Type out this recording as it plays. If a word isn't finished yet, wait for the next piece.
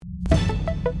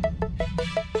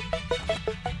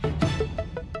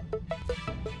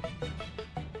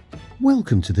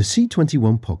Welcome to the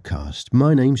C21 podcast.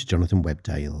 My name's Jonathan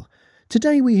Webdale.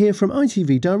 Today we hear from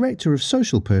ITV Director of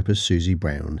Social Purpose Susie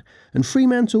Braun and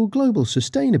Fremantle Global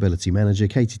Sustainability Manager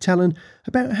Katy Tallon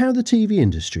about how the TV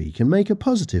industry can make a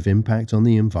positive impact on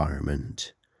the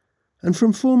environment. And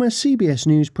from former CBS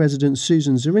News President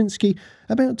Susan Zirinsky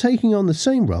about taking on the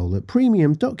same role at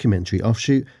premium documentary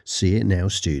offshoot See It Now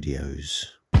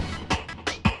Studios.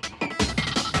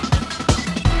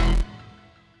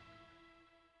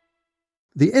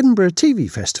 The Edinburgh TV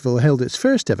Festival held its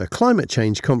first ever climate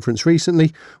change conference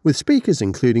recently, with speakers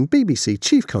including BBC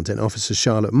Chief Content Officer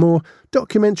Charlotte Moore,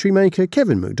 documentary maker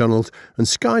Kevin MacDonald and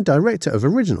Sky Director of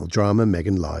Original Drama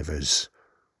Megan Livers.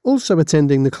 Also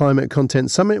attending the Climate Content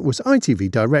Summit was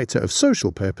ITV Director of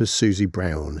Social Purpose Susie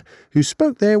Braun, who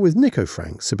spoke there with Nico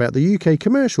Franks about the UK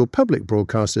commercial public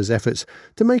broadcasters' efforts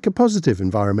to make a positive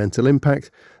environmental impact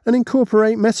and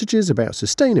incorporate messages about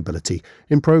sustainability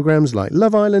in programmes like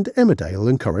Love Island, Emmerdale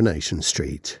and Coronation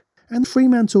Street. And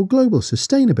Fremantle Global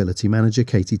Sustainability Manager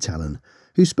Katy Tallon,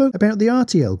 who spoke about the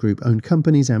RTL Group-owned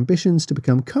company's ambitions to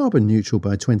become carbon neutral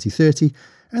by 2030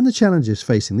 and the challenges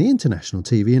facing the international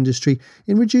TV industry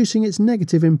in reducing its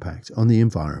negative impact on the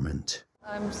environment.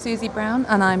 I'm Susie Braun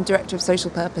and I'm Director of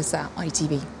Social Purpose at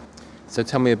ITV. So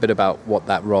tell me a bit about what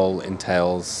that role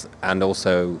entails and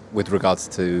also with regards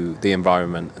to the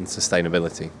environment and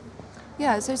sustainability.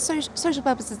 Yeah, so social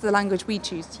purpose is the language we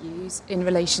choose to use in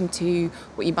relation to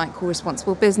what you might call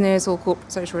responsible business or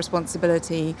corporate social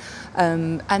responsibility.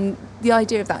 And the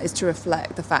idea of that is to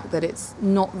reflect the fact that it's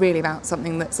not really about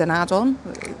something that's an add-on,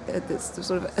 that's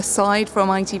sort of aside from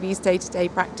ITV's day-to-day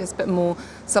practice, but more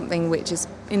something which is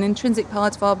an intrinsic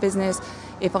part of our business.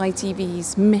 If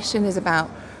ITV's mission is about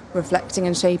reflecting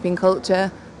and shaping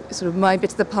culture, sort of my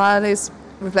bit of the pile is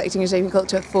reflecting and shaping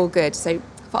culture for good. So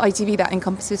for ITV, that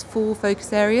encompasses 4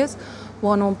 focus areas.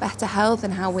 One on better health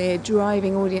and how we're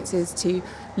driving audiences to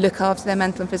look after their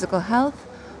mental and physical health.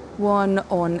 One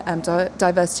on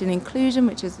diversity and inclusion,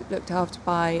 which is looked after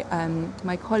by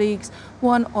my colleagues.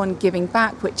 One on giving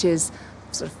back, which is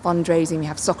sort of fundraising. We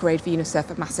have Soccer Aid for UNICEF,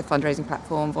 a massive fundraising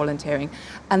platform, volunteering.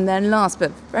 And then last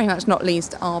but very much not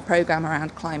least, our programme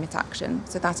around climate action.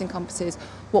 So that encompasses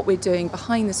what we're doing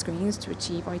behind the screens to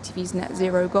achieve ITV's net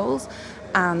zero goals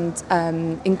and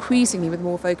increasingly with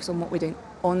more focus on what we're doing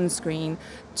on screen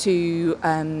to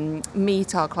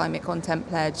meet our climate content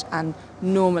pledge and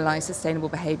normalise sustainable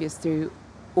behaviours through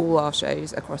all our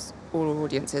shows across all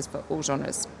audiences for all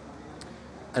genres.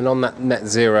 And on that net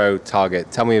zero target,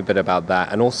 tell me a bit about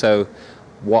that and also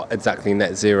what exactly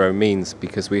net zero means,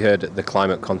 because we heard at the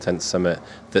Climate Content Summit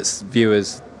that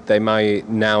viewers, they might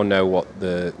now know what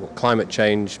climate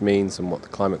change means and what the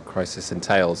climate crisis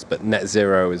entails, but net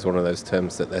zero is one of those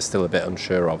terms that they're still a bit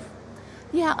unsure of.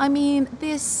 Yeah, I mean,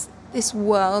 this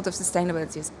world of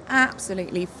sustainability is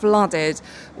absolutely flooded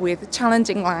with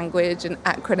challenging language and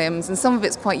acronyms, and some of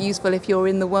it's quite useful if you're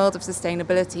in the world of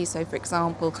sustainability. So, for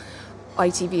example,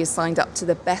 ITV has signed up to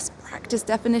the best practice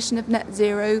definition of net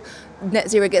zero. Net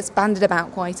zero gets bandied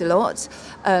about quite a lot.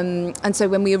 And so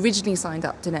when we originally signed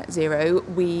up to net zero,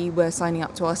 we were signing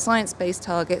up to our science-based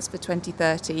targets for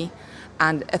 2030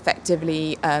 and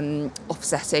effectively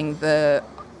offsetting the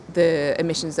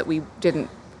emissions that we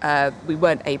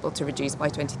weren't able to reduce by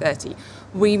 2030.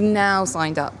 We've now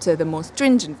signed up to the more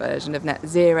stringent version of net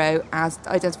zero as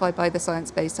identified by the Science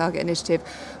Based Target Initiative,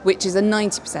 which is a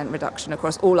 90% reduction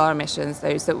across all our emissions,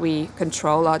 those that we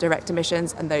control, our direct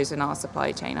emissions, and those in our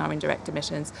supply chain, our indirect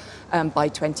emissions, by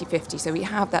 2050. So we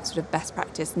have that sort of best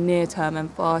practice near-term and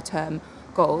far-term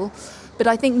goal. But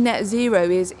I think net zero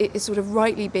is sort of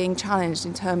rightly being challenged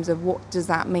in terms of what does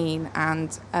that mean.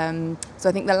 And so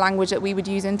I think the language that we would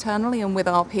use internally and with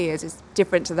our peers is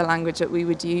different to the language that we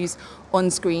would use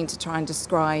on screen to try and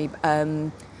describe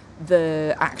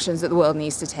the actions that the world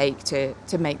needs to take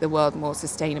to make the world more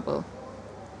sustainable.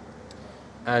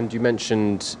 And you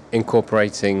mentioned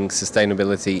incorporating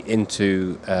sustainability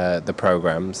into the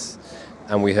programmes.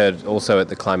 And we heard also at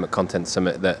the Climate Content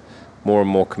Summit that more and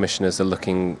more commissioners are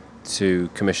looking to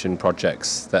commission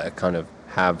projects that are kind of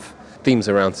have themes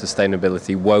around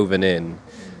sustainability woven in.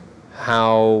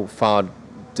 How far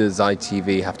does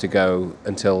ITV have to go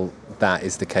until that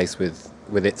is the case with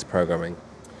its programming?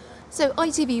 So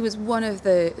ITV was one of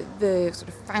the sort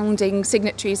of founding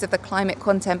signatories of the Climate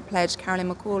Content Pledge.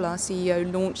 Carolyn McCall, our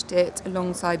CEO, launched it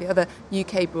alongside the other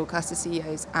UK broadcaster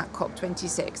CEOs at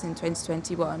COP26 in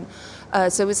 2021.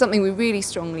 So it's something we really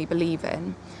strongly believe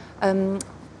in.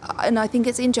 and I think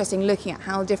it's interesting looking at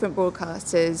how different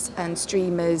broadcasters and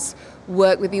streamers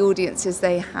work with the audiences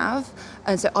they have.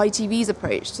 And so ITV's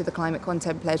approach to the climate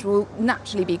content pledge will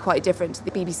naturally be quite different to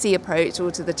the BBC approach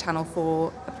or to the Channel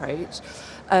 4 approach.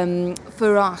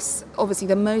 For us, obviously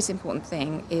the most important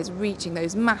thing is reaching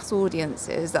those mass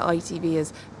audiences that ITV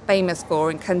is famous for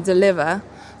and can deliver,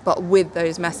 but with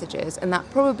those messages. And that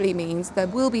probably means there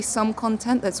will be some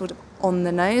content that's sort of on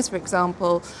the nose. For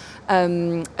example,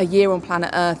 A Year on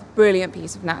Planet Earth, brilliant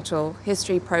piece of natural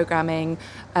history programming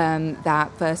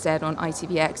that first aired on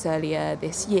ITVX earlier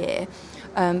this year.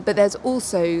 But there's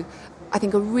also, I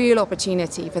think, a real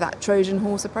opportunity for that Trojan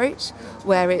horse approach,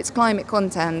 where it's climate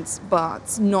content,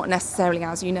 but not necessarily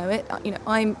as you know it.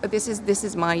 This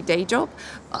is my day job.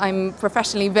 I'm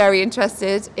professionally very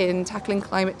interested in tackling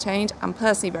climate change. I'm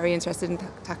personally very interested in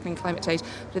tackling climate change.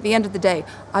 But at the end of the day,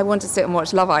 I want to sit and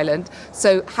watch Love Island.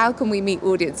 So how can we meet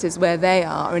audiences where they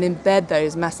are and embed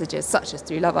those messages, such as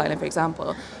through Love Island, for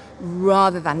example,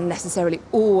 rather than necessarily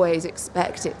always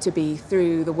expect it to be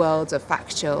through the worlds of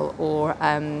factual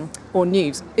or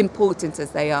news, important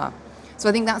as they are. So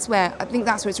I think that's where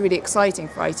it's really exciting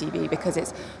for ITV, because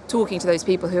it's talking to those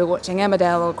people who are watching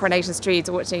Emmerdale or Coronation Street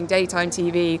or watching daytime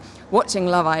TV, watching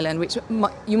Love Island, which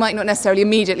you might not necessarily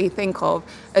immediately think of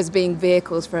as being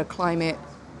vehicles for a climate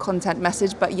content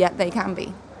message, but yet they can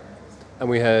be. And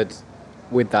we heard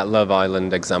with that Love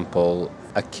Island example,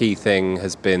 a key thing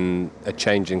has been a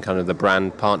change in kind of the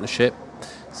brand partnership.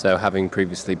 So having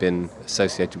previously been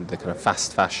associated with the kind of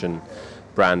fast fashion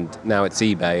brand, now it's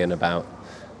eBay and about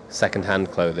second-hand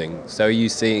clothing. So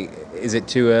is it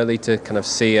too early to kind of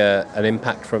see an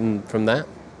impact from that?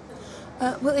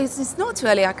 Well, it's not too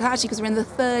early, actually, because we're in the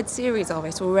third series of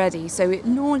it already. So it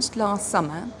launched last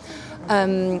summer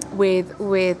with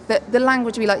the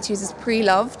language we like to use is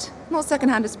pre-loved. Not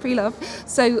second-hand, it's pre-loved.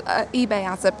 So eBay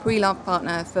as a pre-loved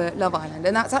partner for Love Island.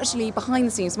 And that's actually, behind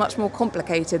the scenes, much more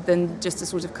complicated than just a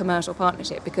sort of commercial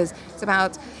partnership, because it's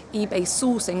about eBay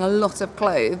sourcing a lot of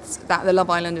clothes that the Love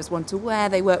Islanders want to wear.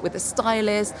 They work with the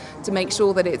stylist to make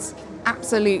sure that it's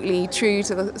absolutely true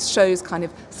to the show's kind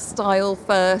of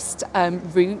style-first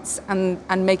roots,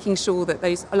 and making sure that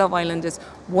those Love Islanders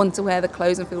want to wear the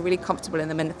clothes and feel really comfortable in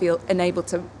them and feel enabled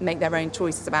to make their own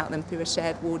choices about them through a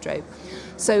shared wardrobe.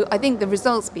 So I think the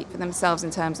results speak for themselves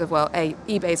in terms of,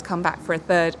 eBay's come back for a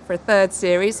third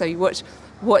series. So you watch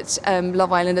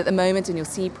Love Island at the moment, and you'll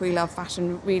see pre-loved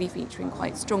fashion really featuring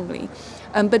quite strongly.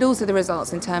 But also the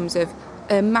results in terms of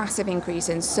a massive increase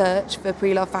in search for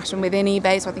pre-loved fashion within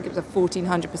eBay. So I think it was a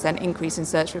 1,400% increase in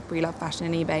search for pre-loved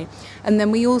fashion in eBay. And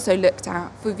then we also looked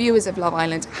at, for viewers of Love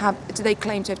Island, do they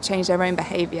claim to have changed their own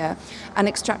behaviour? And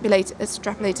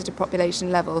extrapolated to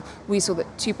population level, we saw that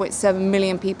 2.7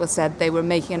 million people said they were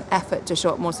making an effort to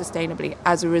shop more sustainably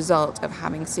as a result of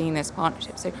having seen this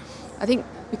partnership. So I think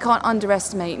we can't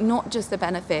underestimate not just the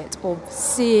benefit of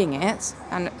seeing it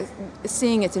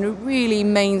in a really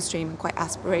mainstream and quite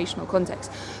aspirational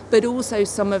context, but also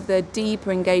some of the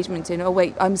deeper engagement in,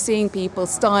 I'm seeing people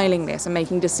styling this and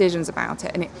making decisions about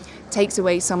it, and it takes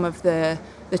away some of the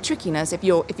trickiness. If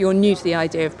you're new to the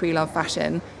idea of pre-loved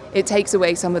fashion, it takes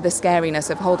away some of the scariness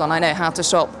of, hold on, I know how to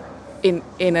shop in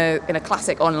a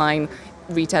classic online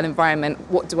retail environment.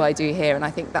 What do I do here? And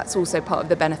I think that's also part of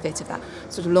the benefit of that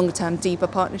sort of longer term, deeper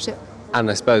partnership.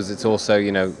 And I suppose it's also,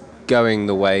 going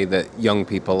the way that young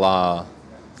people are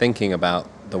thinking about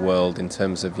the world in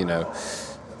terms of,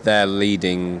 they're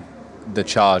leading the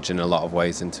charge in a lot of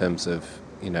ways in terms of,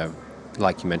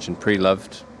 like you mentioned,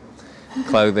 pre-loved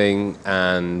clothing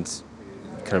and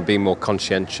kind of being more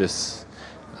conscientious.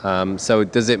 So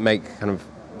does it make kind of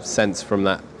sense from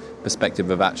that perspective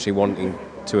of actually wanting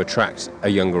to attract a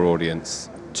younger audience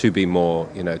to be more,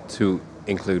 to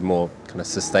include more kind of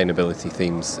sustainability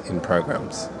themes in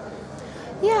programs?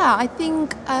 Yeah, I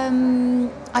think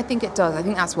it does. I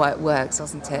think that's why it works,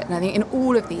 doesn't it? And I think in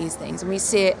all of these things, and we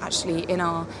see it actually in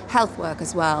our health work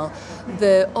as well,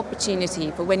 the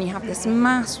opportunity for when you have this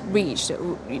mass reach that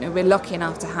we're lucky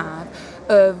enough to have,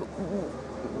 of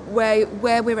where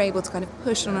we're able to kind of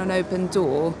push on an open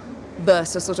door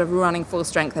versus sort of running full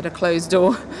strength at a closed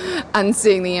door and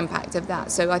seeing the impact of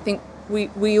that. So I think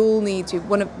we all need to.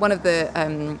 One of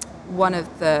the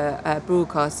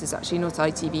broadcasters, actually not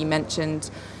ITV, mentioned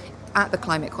at the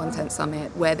Climate Content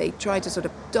Summit, where they tried to sort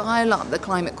of dial up the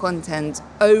climate content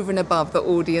over and above the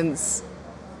audience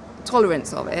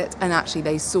tolerance of it, and actually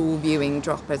they saw viewing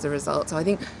drop as a result. So I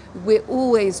think we're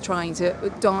always trying to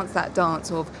dance that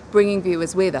dance of bringing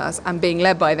viewers with us and being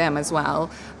led by them as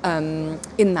well,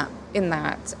 in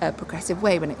that progressive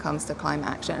way when it comes to climate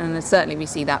action. And certainly we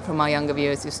see that from our younger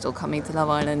viewers who are still coming to Love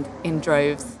Island in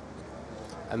droves.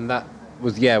 And that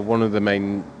was one of the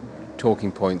main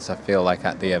talking points I feel like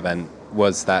at the event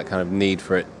was that kind of need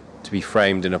for it to be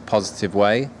framed in a positive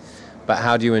way. But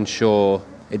how do you ensure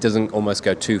it doesn't almost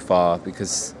go too far,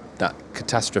 because that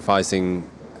catastrophizing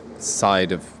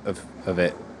side of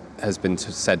it has been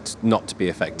said not to be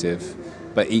effective,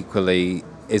 but equally,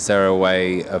 is there a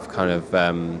way of kind of,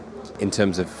 in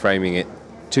terms of framing it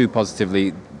too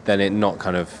positively, then it not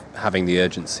kind of having the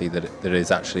urgency that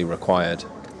is actually required?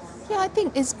 Yeah, I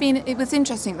think it was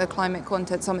interesting, the Climate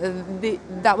Content Summit.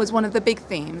 That was one of the big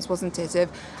themes, wasn't it, of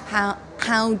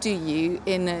how do you,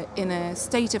 in a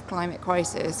state of climate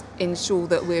crisis, ensure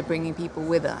that we're bringing people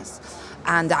with us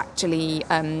and actually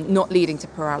not leading to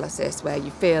paralysis where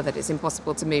you feel that it's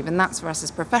impossible to move. And that's for us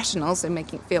as professionals, so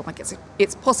making it feel like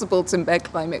it's possible to embed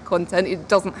climate content. It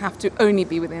doesn't have to only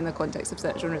be within the context of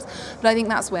certain genres. But I think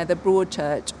that's where the broad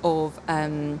church of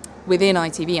within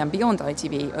ITV and beyond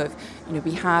ITV of,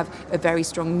 we have a very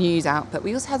strong news output.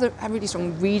 We also have a really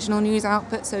strong regional news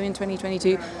output. So in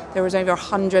 2022, there was over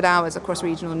 100 hours across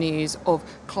regional news of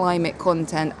climate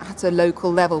content at a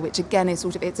local level, which again is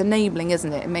it's enabling,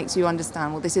 isn't it? It makes you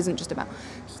understand, well, this isn't just about,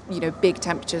 big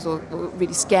temperatures or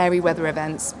really scary weather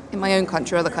events in my own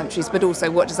country or other countries, but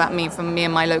also what does that mean for me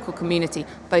and my local community,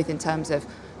 both in terms of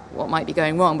what might be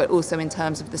going wrong, but also in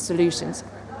terms of the solutions.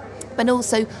 But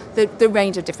also the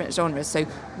range of different genres. So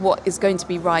what is going to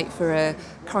be right for a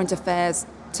current affairs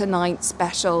Tonight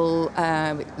special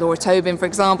with Laura Tobin, for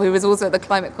example, who was also at the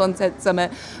Climate Content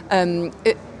Summit,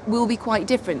 it will be quite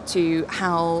different to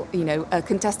how a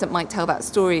contestant might tell that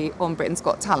story on Britain's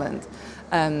Got Talent,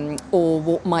 or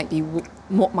what might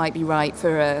be right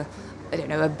for a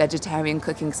vegetarian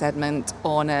cooking segment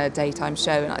on a daytime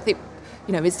show. And I think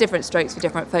it's different strokes for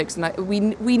different folks, and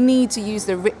we need to use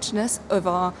the richness of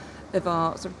our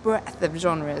sort of breadth of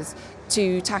genres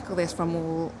to tackle this from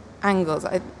all angles.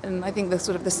 And I think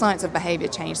the science of behaviour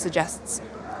change suggests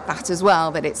that as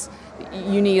well, that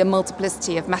you need a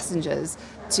multiplicity of messengers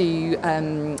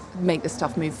to make the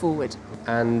stuff move forward.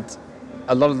 And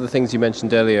a lot of the things you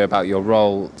mentioned earlier about your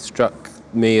role struck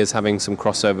me as having some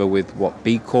crossover with what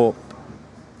B Corp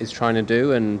is trying to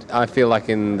do, and I feel like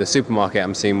in the supermarket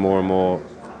I'm seeing more and more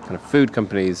kind of food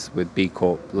companies with B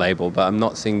Corp label, but I'm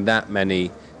not seeing that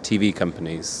many TV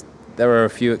companies. There are a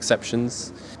few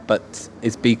exceptions, but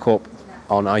is B Corp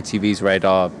on ITV's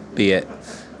radar, be it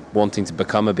wanting to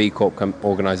become a B Corp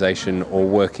organisation or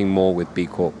working more with B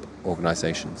Corp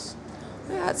organisations?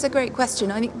 Yeah, that's a great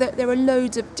question. I think that there are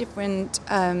loads of different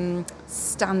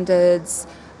standards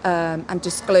and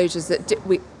disclosures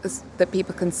that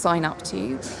people can sign up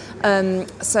to.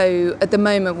 So at the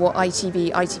moment, what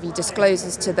ITV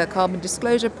discloses to the Carbon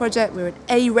Disclosure Project, we're an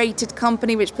A-rated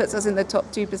company, which puts us in the top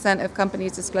 2% of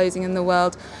companies disclosing in the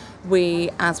world. We,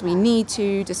 as we need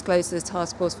to, disclose to the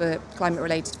Task Force for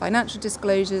Climate-Related Financial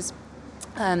Disclosures,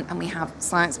 and we have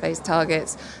science-based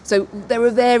targets. So there are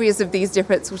various of these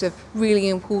different sort of really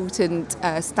important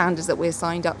standards that we're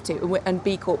signed up to, and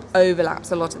B Corp overlaps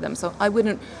a lot of them. So I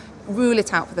wouldn't rule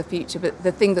it out for the future, but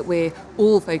the thing that we're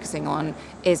all focusing on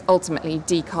is ultimately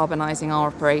decarbonising our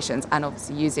operations and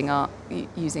obviously using our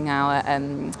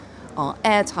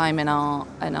airtime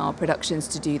and our productions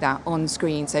to do that on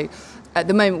screen. So at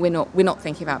the moment we're not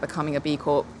thinking about becoming a B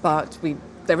Corp, but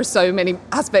there are so many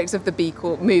aspects of the B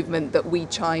Corp movement that we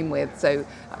chime with. So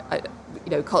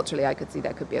culturally I could see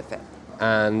there could be a fit.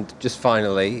 And just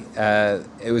finally,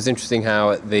 it was interesting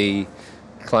how at the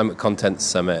Climate Content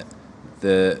Summit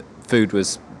the food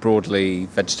was broadly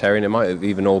vegetarian. It might have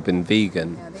even all been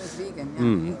vegan. Yeah, I think it was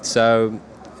vegan, yeah. So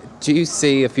do you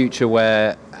see a future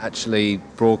where actually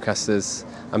broadcasters,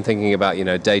 I'm thinking about,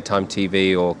 daytime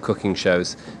TV or cooking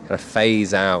shows, kind of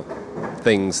phase out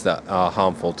things that are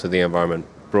harmful to the environment,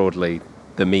 broadly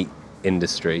the meat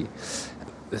industry,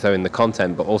 so in the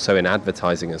content, but also in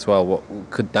advertising as well? What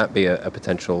could that be a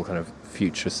potential kind of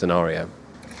future scenario?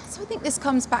 So I think this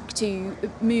comes back to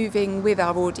moving with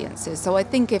our audiences. So I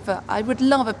think if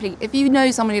you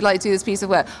know somebody who'd like to do this piece of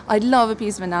work, I'd love a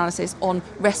piece of analysis on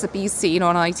recipes seen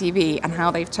on ITV and how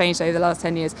they've changed over the last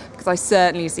 10 years, because I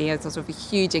certainly see a sort of a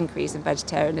huge increase in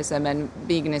vegetarianism and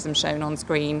veganism shown on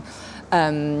screen,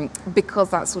 because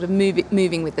that's sort of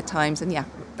moving with the times, and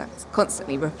that's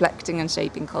constantly reflecting and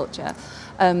shaping culture.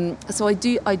 So I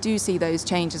do see those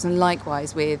changes, and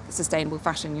likewise with sustainable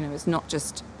fashion. It's not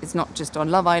just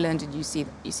on Love Island, and you see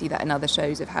that in other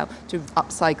shows of how to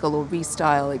upcycle or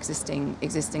restyle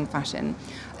existing fashion.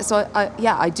 So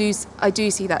I do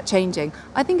see that changing.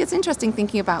 I think it's interesting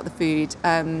thinking about the food.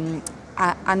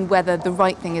 And whether the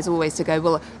right thing is always to go,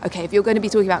 well, okay, if you're going to be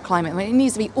talking about climate, it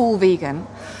needs to be all vegan.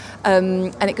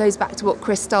 And it goes back to what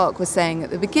Chris Stark was saying at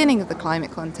the beginning of the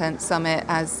Climate Content Summit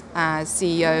as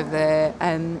CEO of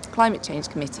the Climate Change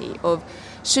Committee, of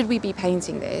should we be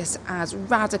painting this as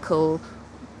radical,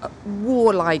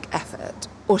 warlike effort,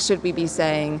 or should we be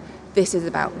saying this is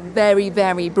about very,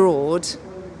 very broad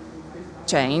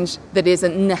change that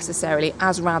isn't necessarily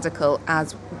as radical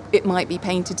as it might be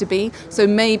painted to be. So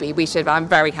maybe we should, I'm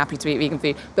very happy to eat vegan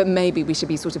food, but maybe we should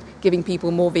be sort of giving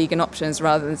people more vegan options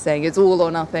rather than saying it's all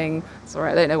or nothing.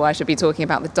 Sorry, I don't know why I should be talking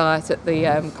about the diet at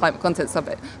the Climate Content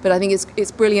Summit, but I think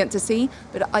it's brilliant to see.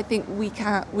 But I think we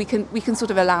can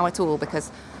sort of allow it all, because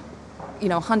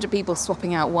 100 people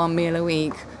swapping out one meal a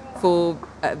week for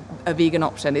a vegan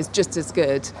option is just as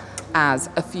good as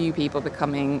a few people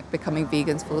becoming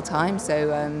vegans full time.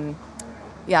 So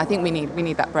I think we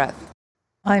need that breadth.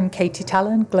 I'm Katy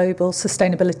Tallon, Global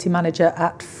Sustainability Manager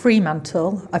at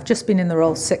Fremantle. I've just been in the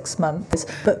role 6 months,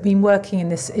 but been working in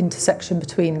this intersection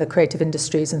between the creative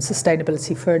industries and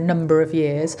sustainability for a number of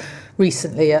years,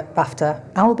 recently at BAFTA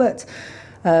Albert,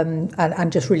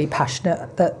 and just really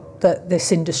passionate that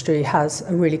this industry has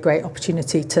a really great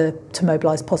opportunity to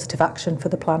mobilise positive action for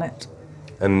the planet.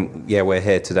 And we're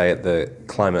here today at the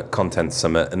Climate Content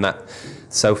Summit, and that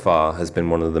so far has been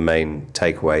one of the main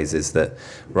takeaways, is that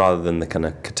rather than the kind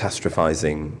of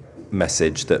catastrophizing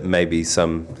message that maybe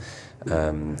some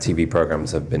TV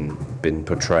programs have been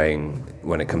portraying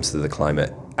when it comes to the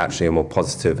climate, actually a more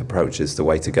positive approach is the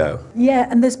way to go. Yeah,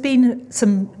 and there's been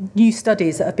some new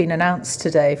studies that have been announced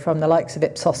today from the likes of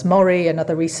Ipsos Mori and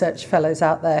other research fellows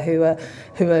out there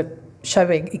who are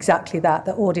showing exactly that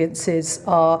audiences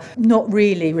are not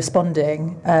really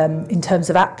responding in terms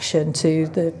of action to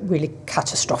the really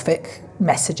catastrophic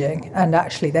messaging, and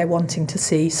actually they're wanting to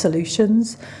see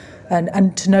solutions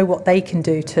and to know what they can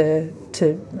do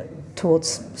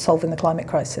towards solving the climate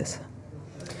crisis.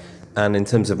 And in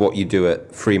terms of what you do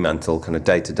at Fremantle, kind of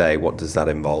day to day, what does that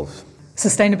involve?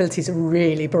 Sustainability is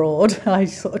really broad. I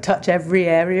sort of touch every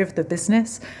area of the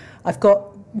business.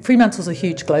 Fremantle's a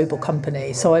huge global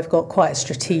company, so I've got quite a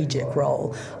strategic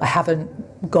role. I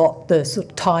haven't got the sort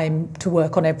of time to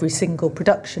work on every single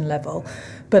production level,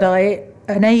 but I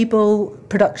enable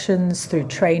productions through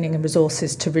training and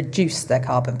resources to reduce their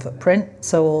carbon footprint.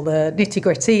 So all the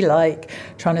nitty-gritty, like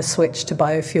trying to switch to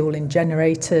biofuel in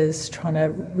generators, trying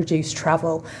to reduce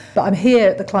travel. But I'm here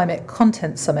at the Climate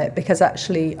Content Summit because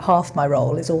actually half my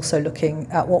role is also looking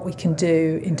at what we can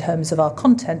do in terms of our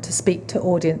content to speak to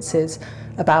audiences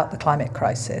about the climate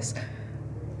crisis.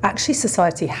 Actually,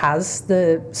 society has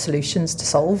the solutions to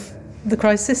solve the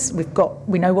crisis.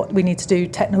 We know what we need to do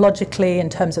technologically in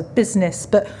terms of business,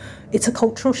 but it's a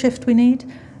cultural shift we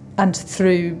need. And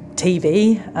through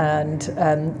TV and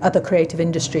other creative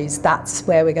industries, that's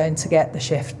where we're going to get the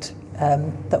shift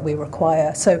that we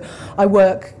require. So I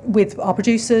work with our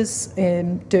producers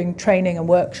in doing training and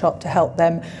workshop to help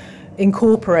them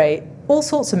incorporate all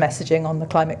sorts of messaging on the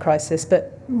climate crisis,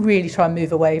 but really try and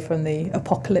move away from the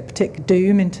apocalyptic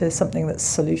doom into something that's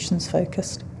solutions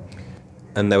focused.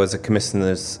 And there was a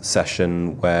commissioners'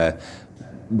 session where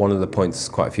one of the points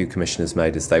quite a few commissioners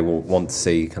made is they will want to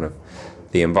see kind of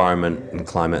the environment and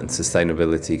climate and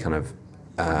sustainability kind of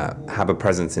have a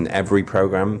presence in every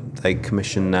programme they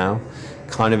commission now,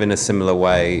 kind of in a similar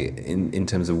way in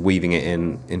terms of weaving it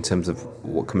in terms of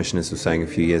what commissioners were saying a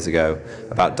few years ago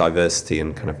about diversity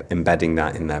and kind of embedding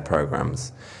that in their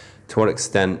programmes. To what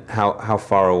extent, how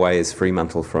far away is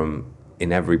Fremantle from,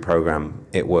 in every programme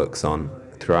it works on,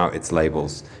 throughout its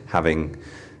labels, having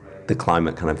the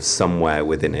climate kind of somewhere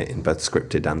within it in both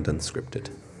scripted and unscripted?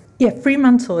 Yeah,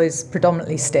 Fremantle is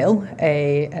predominantly still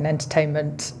an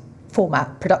entertainment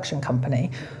format production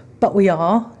company, but we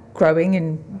are growing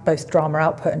in both drama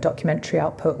output and documentary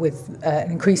output with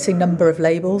an increasing number of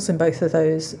labels in both of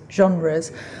those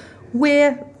genres.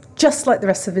 We're, just like the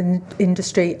rest of the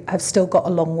industry, have still got a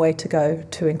long way to go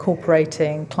to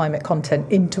incorporating climate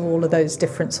content into all of those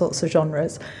different sorts of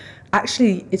genres.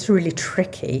 Actually, it's really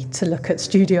tricky to look at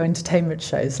studio entertainment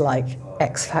shows like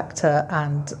X Factor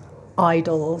and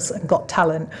Idols and Got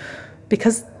Talent,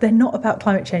 because they're not about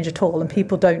climate change at all, and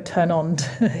people don't turn on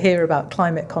to hear about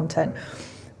climate content.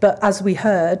 But as we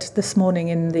heard this morning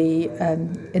in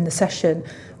the session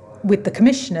with the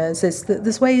commissioners, is that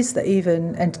there's ways that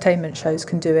even entertainment shows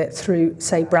can do it through,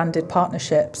 say, branded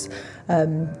partnerships.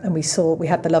 And we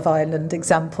had the Love Island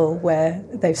example where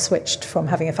they've switched from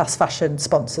having a fast fashion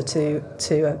sponsor to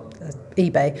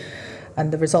eBay,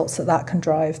 and the results that can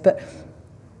drive. But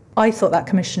I thought that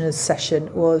commissioners'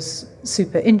 session was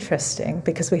super interesting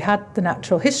because we had the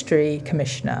Natural History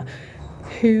Commissioner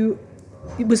who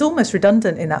it was almost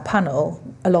redundant in that panel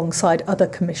alongside other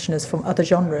commissioners from other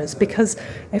genres, because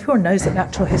everyone knows that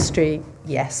natural history,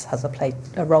 yes, has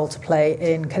a role to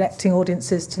play in connecting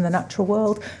audiences to the natural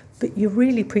world, but you're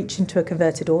really preaching to a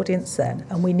converted audience then,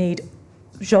 and we need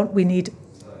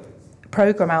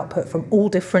programme output from all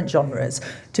different genres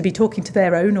to be talking to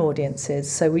their own audiences.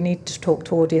 So we need to talk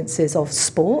to audiences of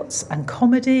sports and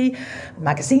comedy,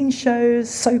 magazine shows,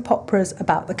 soap operas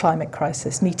about the climate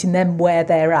crisis, meeting them where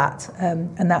they're at.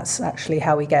 And that's actually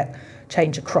how we get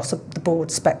change across the broad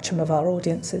spectrum of our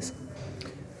audiences.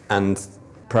 And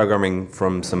programming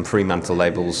from some Fremantle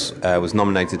labels was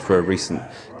nominated for a recent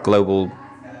Global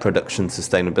Production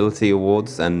Sustainability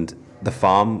Awards, and The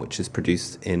Farm, which is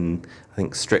produced in, I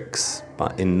think, Strix,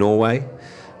 but in Norway,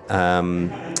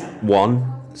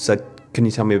 won. So can you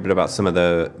tell me a bit about some of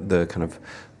the kind of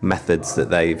methods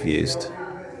that they've used?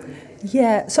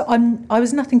 Yeah, so I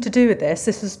was nothing to do with this.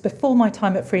 This was before my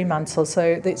time at Fremantle,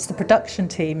 so it's the production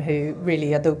team who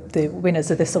really are the winners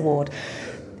of this award.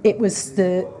 It was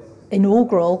the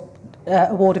inaugural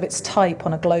award of its type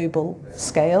on a global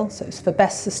scale. So it's for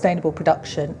Best Sustainable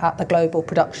Production at the Global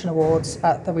Production Awards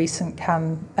at the recent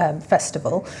Cannes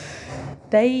Festival.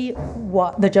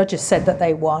 The judges said that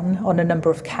they won on a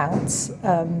number of counts.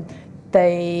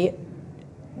 They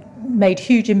made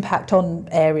huge impact on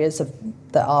areas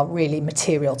that are really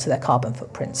material to their carbon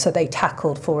footprint. So they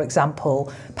tackled, for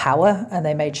example, power, and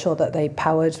they made sure that they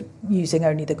powered using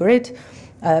only the grid.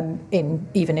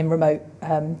 Even in remote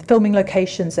filming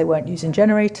locations, they weren't using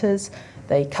generators.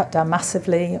 They cut down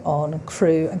massively on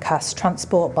crew and cast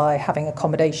transport by having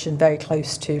accommodation very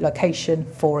close to location,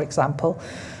 for example.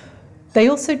 They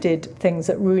also did things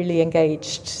that really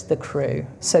engaged the crew.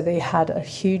 So they had a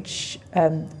huge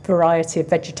variety of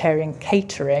vegetarian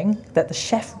catering that the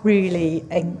chef really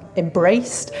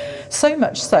embraced, so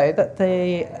much so that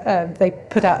they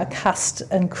put out a cast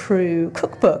and crew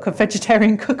cookbook of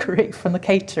vegetarian cookery from the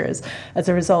caterers as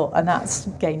a result, and that's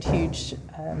gained huge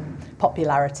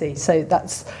popularity. So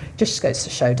that's just goes to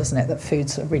show, doesn't it, that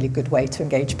food's a really good way to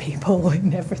engage people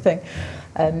in everything.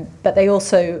 But they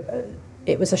also...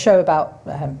 It was a show about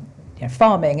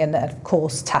farming and, of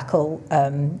course, tackle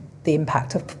the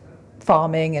impact of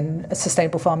farming and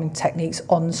sustainable farming techniques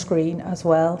on screen as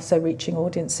well, so reaching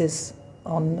audiences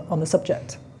on the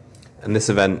subject. And this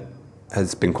event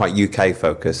has been quite UK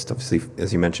focused. Obviously,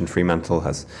 as you mentioned, Fremantle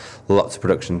has lots of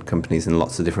production companies in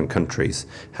lots of different countries.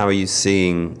 How are you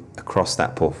seeing across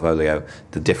that portfolio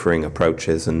the differing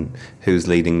approaches and who's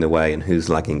leading the way and who's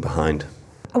lagging behind?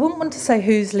 I wouldn't want to say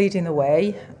who's leading the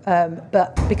way,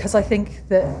 but because I think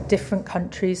that different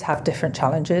countries have different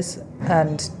challenges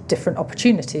and different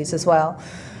opportunities as well.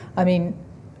 I mean,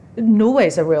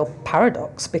 Norway's a real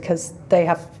paradox because they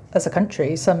have, as a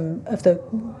country, some of the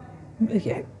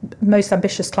most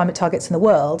ambitious climate targets in the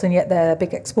world, and yet they're a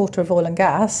big exporter of oil and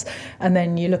gas. And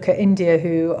then you look at India,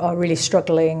 who are really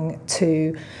struggling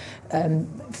to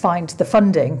find the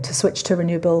funding to switch to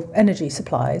renewable energy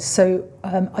supplies. So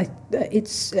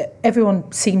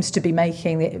everyone seems to be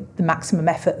making the maximum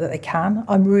effort that they can.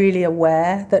 I'm really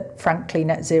aware that, frankly,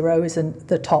 net zero isn't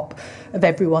the top of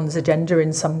everyone's agenda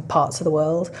in some parts of the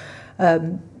world.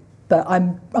 But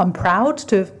I'm proud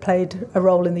to have played a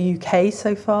role in the UK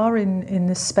so far in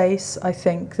this space. I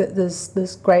think that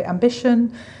there's great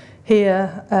ambition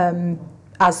here,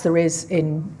 as there is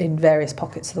in various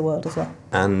pockets of the world as well.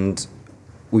 And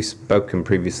we've spoken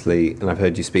previously, and I've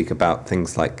heard you speak about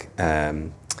things like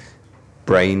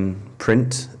brain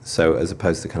print, so as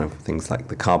opposed to kind of things like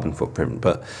the carbon footprint,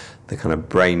 but the kind of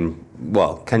brain,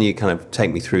 well, can you kind of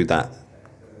take me through that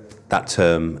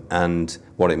term and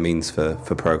what it means for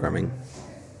programming?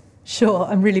 Sure,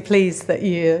 I'm really pleased that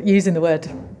you're using the word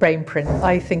brain print.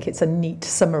 I think it's a neat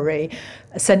summary.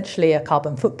 Essentially, a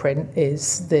carbon footprint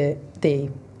is the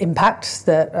impact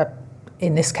that,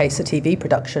 in this case, a TV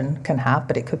production can have,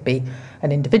 but it could be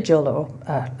an individual or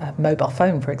a mobile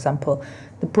phone, for example.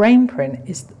 The brain print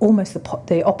is almost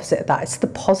the opposite of that. It's the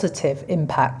positive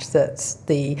impact that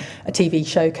a TV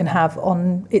show can have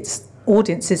on its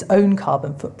audience's own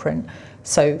carbon footprint.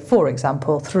 So, for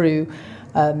example, through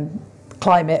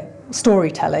climate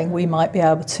storytelling, we might be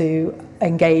able to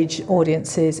engage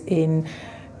audiences in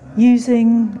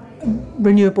using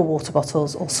renewable water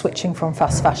bottles or switching from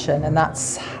fast fashion, and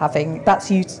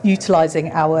that's utilising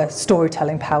our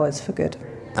storytelling powers for good.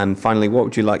 And finally, what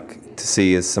would you like to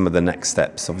see as some of the next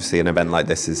steps? Obviously, an event like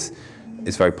this is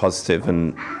is very positive,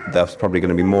 and there's probably going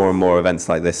to be more and more events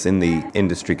like this in the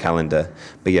industry calendar.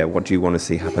 But yeah, what do you want to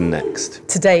see happen next?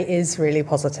 Today is really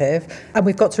positive, and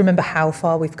we've got to remember how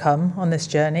far we've come on this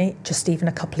journey. Just even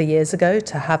a couple of years ago,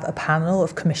 to have a panel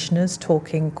of commissioners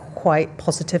talking quite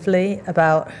positively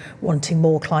about wanting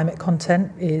more climate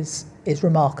content is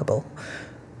remarkable.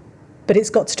 But it's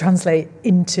got to translate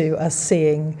into us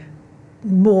seeing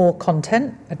more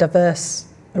content, a diverse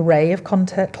array of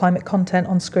content, climate content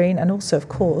on screen, and also, of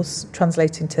course,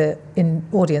 translating to in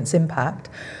audience impact.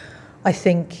 I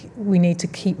think we need to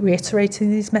keep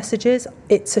reiterating these messages.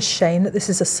 It's a shame that this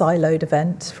is a siloed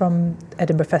event from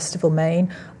Edinburgh Festival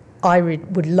Main. I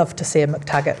would love to see a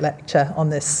McTaggart lecture on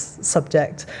this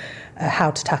subject,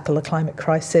 how to tackle a climate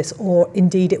crisis, or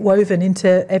indeed it woven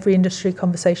into every industry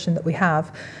conversation that we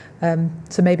have.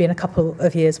 So maybe in a couple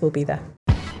of years we'll be there.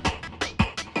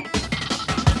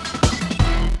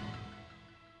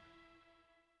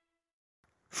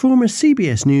 Former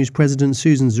CBS News President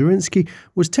Susan Zirinsky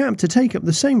was tapped to take up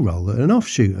the same role at an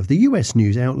offshoot of the US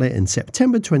news outlet in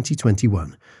September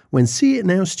 2021, when See It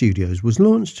Now Studios was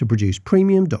launched to produce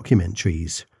premium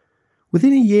documentaries.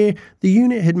 Within a year, the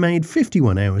unit had made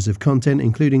 51 hours of content,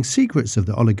 including Secrets of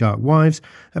the Oligarch Wives,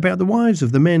 about the wives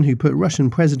of the men who put Russian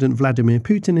President Vladimir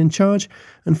Putin in charge,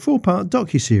 and 4-part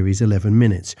docuseries 11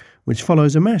 Minutes, which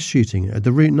follows a mass shooting at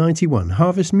the Route 91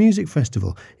 Harvest Music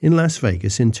Festival in Las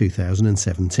Vegas in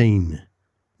 2017.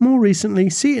 More recently,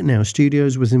 See It Now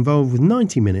Studios was involved with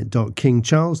 90-minute doc King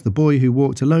Charles, the Boy Who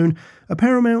Walked Alone, a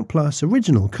Paramount Plus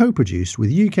original co-produced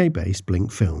with UK-based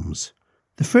Blink Films.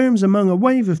 The firm's among a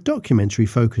wave of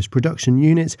documentary-focused production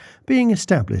units being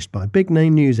established by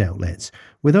big-name news outlets,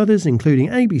 with others including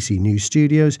ABC News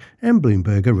Studios and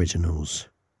Bloomberg Originals.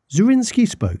 Zirinsky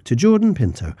spoke to Jordan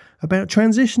Pinto about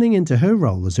transitioning into her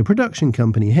role as a production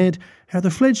company head, how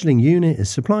the fledgling unit is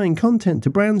supplying content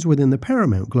to brands within the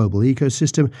Paramount global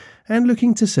ecosystem, and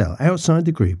looking to sell outside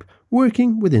the group,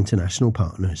 working with international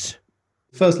partners.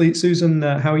 Firstly, Susan,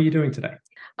 how are you doing today?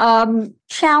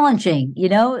 Challenging.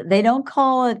 They don't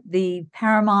call it the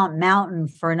Paramount Mountain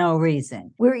for no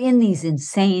reason. We're in these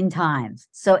insane times,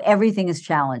 so everything is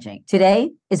challenging.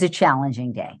 Today is a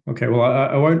challenging day. Okay, well,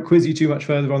 I won't quiz you too much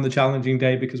further on the challenging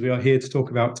day because we are here to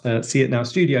talk about See It Now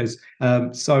Studios.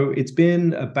 So it's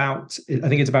been about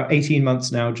 18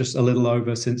 months now, just a little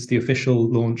over, since the official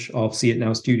launch of See It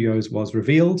Now Studios was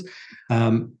revealed.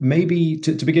 Maybe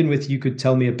to begin with, you could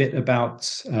tell me a bit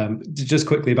about, just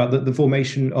quickly, about the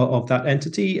formation of that entity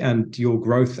and your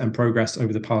growth and progress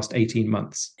over the past 18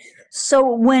 months.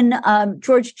 So when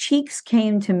George Cheeks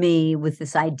came to me with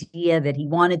this idea that he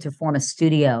wanted to form a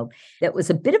studio that was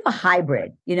a bit of a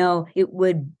hybrid, it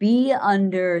would be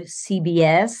under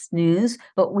CBS News,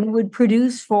 but we would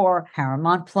produce for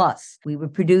Paramount Plus. We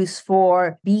would produce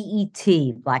for BET,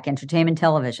 Black Entertainment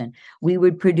Television. We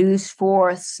would produce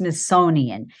for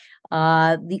Smithsonian.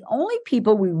 The only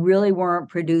people we really weren't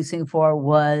producing for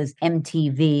was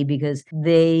MTV, because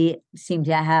they seem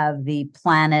to have the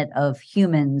planet of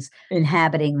humans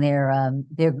inhabiting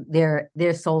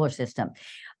their solar system.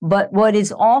 But what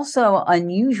is also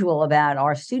unusual about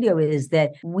our studio is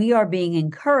that we are being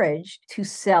encouraged to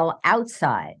sell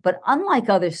outside. But unlike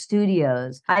other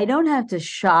studios, I don't have to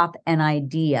shop an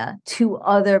idea to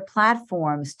other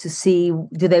platforms to see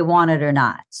do they want it or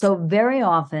not. So very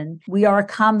often we are a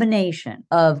combination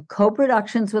of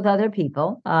co-productions with other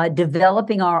people,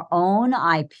 developing our own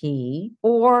IP,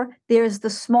 or there's the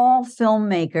small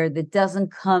filmmaker that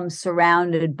doesn't come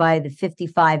surrounded by the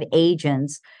 55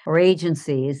 agents or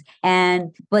agencies,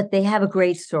 but they have a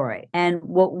great story. And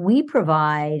what we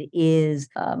provide is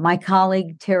my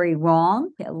colleague Terry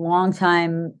Wrong, a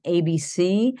longtime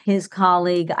ABC, his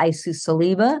colleague Isu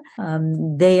Saliba.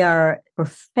 They are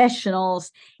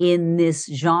professionals in this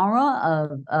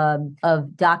genre of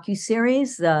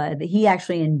docuseries. He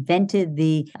actually invented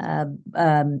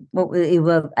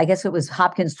I guess it was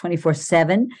Hopkins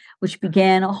 24/7, which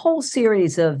began a whole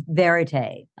series of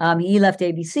verite. He left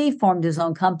ABC, formed his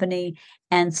own company.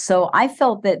 And so I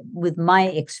felt that with my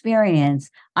experience,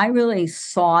 I really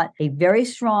sought a very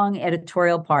strong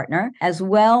editorial partner, as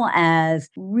well as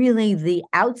really the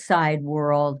outside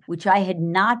world, which I had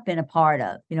not been a part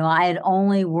of. I had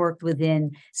only worked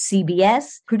within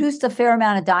CBS, produced a fair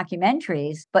amount of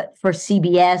documentaries, but for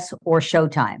CBS or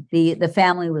Showtime. The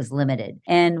family was limited.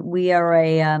 And we are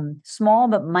a small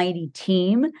but mighty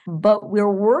team, but we're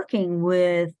working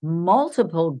with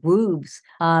multiple groups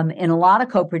in a lot of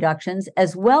co-productions,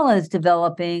 as well as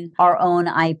developing our own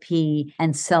IP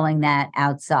and selling that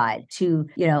outside to,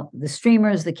 the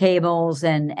streamers, the cables,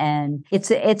 and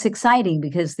it's exciting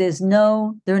because there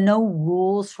are no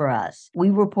rules for us.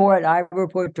 I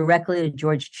report directly to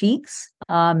George Cheeks.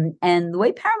 And the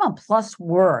way Paramount Plus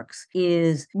works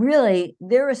is really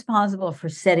they're responsible for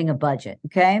setting a budget.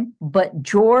 Okay. But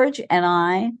George and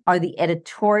I are the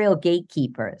editorial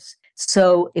gatekeepers.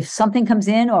 So if something comes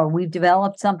in or we've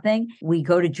developed something, we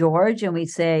go to George and we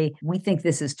say, we think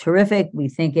this is terrific. We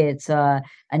think it's a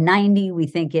 90. We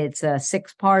think it's a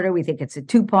 6-parter. We think it's a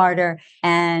 2-parter.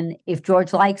 And if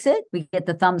George likes it, we get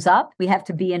the thumbs up. We have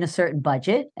to be in a certain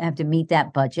budget, have to meet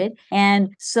that budget.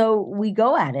 And so we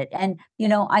go at it. And,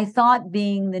 I thought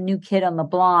being the new kid on the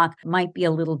block might be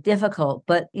a little difficult,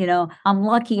 but, I'm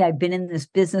lucky I've been in this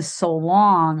business so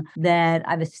long that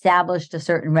I've established a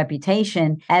certain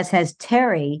reputation, as has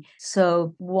Terry.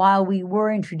 So while we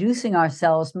were introducing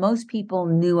ourselves, most people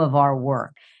knew of our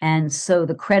work. And so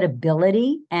the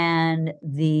credibility and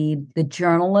the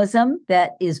journalism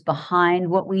that is behind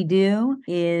what we do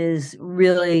is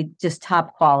really just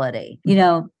top quality.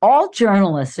 All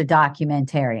journalists are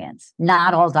documentarians.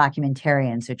 Not all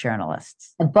documentarians are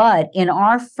journalists. But in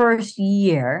our first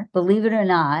year, believe it or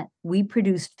not, we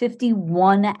produced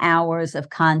 51 hours of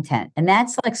content. And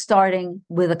that's like starting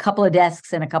with a couple of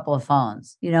desks and a couple of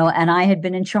phones, and I had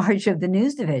been in charge of the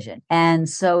news division. And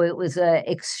so it was a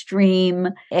extreme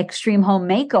home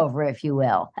makeover, if you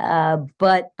will.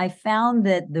 But I found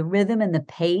that the rhythm and the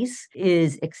pace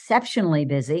is exceptionally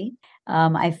busy.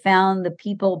 I found the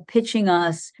people pitching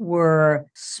us were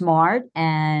smart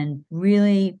and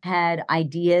really had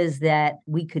ideas that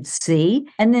we could see.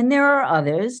 And then there are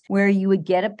others where you would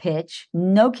get a pitch,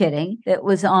 no kidding, that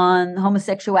was on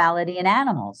homosexuality and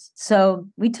animals. So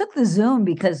we took the Zoom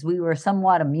because we were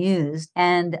somewhat amused,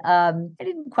 and I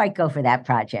didn't quite go for that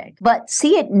project. But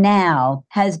See It Now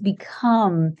has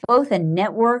become both a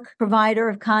network provider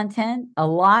of content, a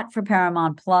lot for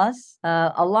Paramount Plus,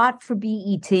 a lot for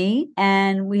BET,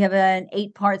 and we have an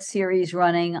 8-part series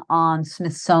running on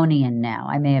Smithsonian now.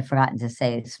 I may have forgotten to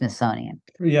say Smithsonian.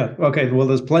 Yeah. Okay. Well,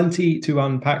 there's plenty to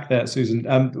unpack there, Susan.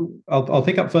 I'll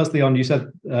pick up firstly on, you said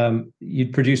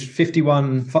you'd produced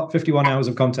 51 hours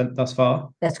of content thus far.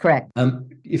 That's correct.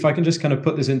 If I can just kind of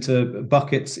put this into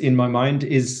buckets in my mind,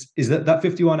 is that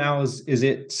 51 hours, is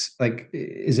it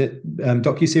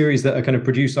docuseries that are kind of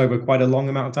produced over quite a long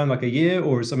amount of time, like a year,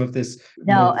 or is some of this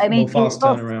more fast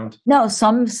turnaround? No,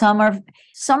 some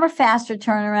are faster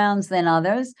turnarounds than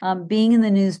others. Being in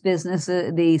the news business,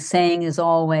 the saying is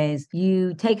always,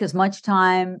 you take as much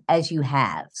time as you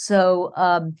have. So,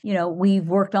 we've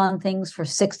worked on things for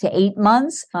 6 to 8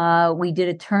 months. We did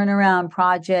a turnaround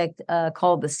project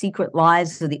called The Secret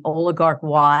Lives of the Oligarch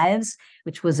Wives,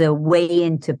 which was a way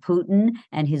into Putin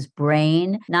and his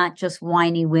brain, not just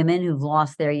whiny women who've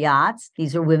lost their yachts.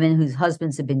 These are women whose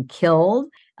husbands have been killed.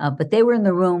 But they were in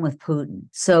the room with Putin.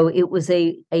 So it was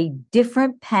a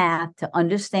different path to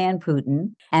understand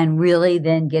Putin and really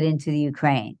then get into the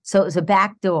Ukraine. So it was a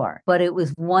back door, but it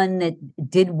was one that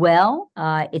did well.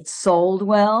 It sold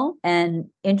well. And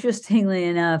interestingly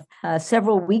enough,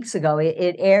 several weeks ago,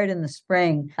 it aired in the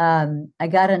spring. I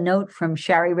got a note from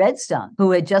Shari Redstone,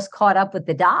 who had just caught up with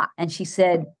the doc. And she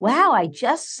said, wow, I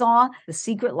just saw The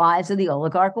Secret Lives of the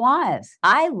Oligarch Wives.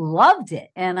 I loved it.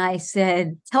 And I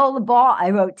said, tell the boss.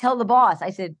 I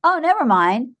said, oh, never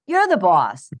mind. You're the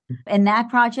boss. In that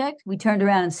project, we turned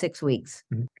around in 6 weeks.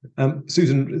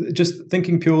 Susan, just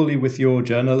thinking purely with your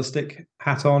journalistic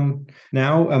hat on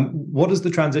now, what has the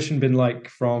transition been like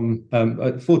from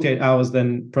 48 hours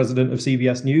then president of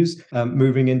CBS News,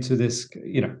 moving into this,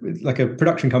 like a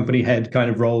production company head kind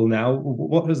of role now?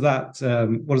 What has that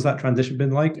transition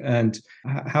been like, and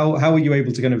how are you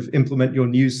able to kind of implement your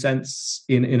news sense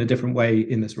in a different way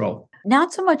in this role?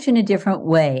 Not so much in a different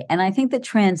way. And I think the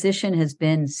transition has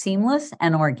been seamless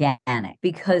and organic,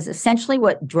 because essentially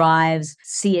what drives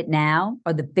See It Now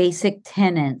are the basic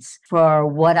tenets for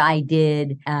what I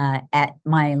did at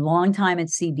my long time at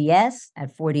CBS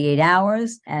at 48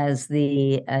 Hours as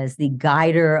the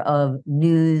guider of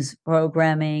news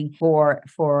programming for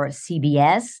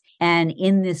CBS. And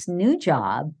in this new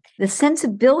job, the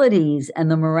sensibilities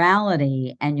and the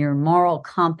morality and your moral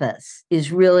compass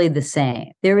is really the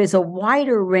same. There is a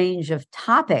wider range of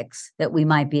topics that we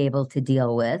might be able to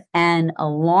deal with and a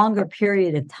longer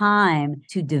period of time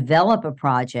to develop a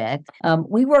project.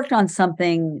 We worked on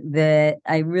something that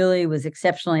I really was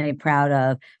exceptionally proud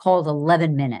of called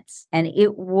 11 Minutes. And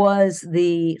it was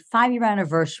the 5-year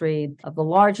anniversary of the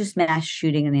largest mass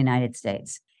shooting in the United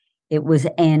States. It was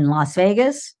in Las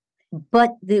Vegas.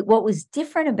 But what was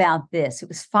different about this, it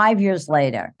was 5 years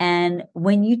later. And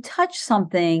when you touch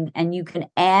something and you can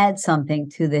add something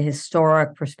to the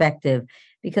historic perspective,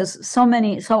 because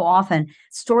so often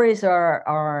stories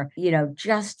are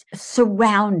just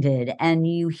surrounded and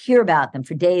you hear about them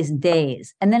for days and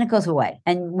days, and then it goes away.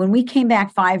 And when we came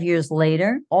back 5 years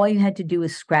later, all you had to do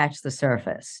was scratch the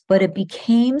surface. But it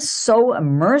became so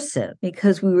immersive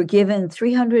because we were given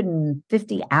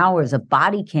 350 hours of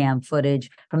body cam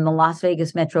footage from the Las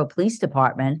Vegas Metro Police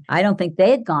Department. I don't think they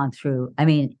had gone through,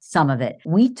 some of it.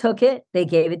 We took it, they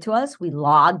gave it to us, we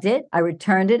logged it, I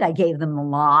returned it, I gave them the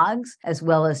logs as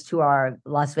well as to our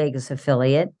Las Vegas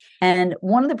affiliate. And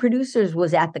one of the producers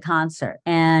was at the concert,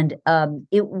 and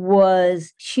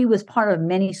she was part of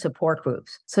many support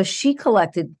groups. So she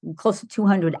collected close to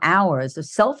 200 hours of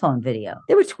cell phone video.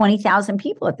 There were 20,000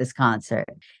 people at this concert.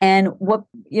 And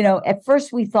at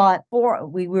first we thought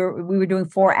we were doing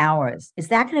 4 hours. Is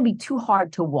that going to be too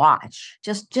hard to watch?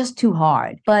 Just too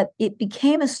hard. But it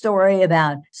became a story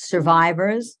about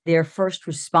survivors, their first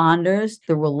responders,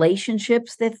 the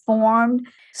relationships that formed.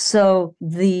 So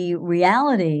the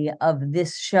reality of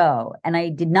this show, and I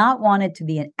did not want it to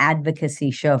be an advocacy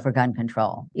show for gun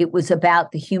control. It was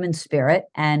about the human spirit,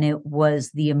 and it was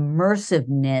the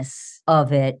immersiveness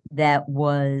of it that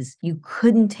was, you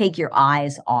couldn't take your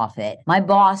eyes off it. My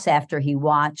boss, after he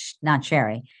watched, not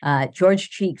Sherry, George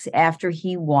Cheeks, after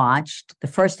he watched the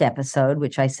first episode,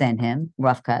 which I sent him,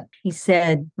 rough cut, he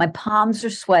said, my palms are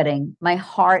sweating, my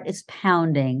heart is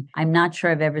pounding. I'm not sure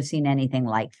I've ever seen anything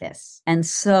like this. And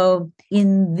so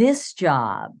in this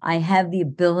job, I have the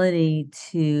ability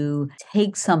to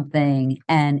take something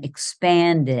and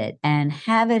expand it and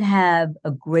have it have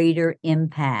a greater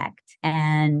impact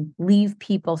and leave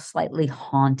people slightly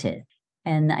haunted.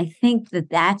 And I think that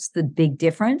that's the big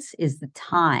difference, is the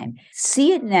time.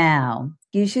 See It Now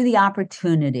gives you the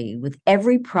opportunity with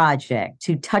every project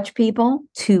to touch people,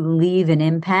 to leave an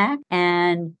impact.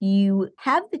 And you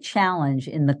have the challenge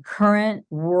in the current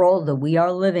world that we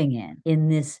are living in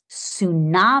this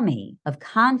tsunami of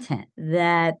content,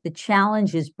 that the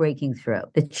challenge is breaking through.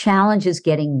 The challenge is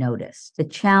getting noticed. The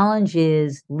challenge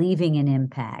is leaving an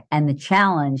impact. And the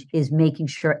challenge is making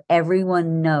sure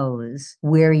everyone knows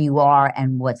where you are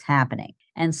and what's happening.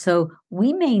 And so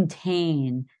we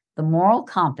maintain the moral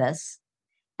compass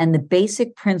and the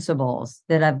basic principles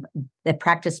that I've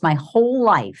practiced my whole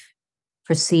life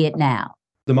for See It Now.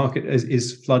 The market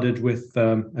is flooded with,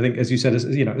 I think, as you said, a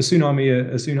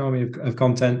tsunami of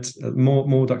content,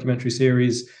 more documentary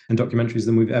series and documentaries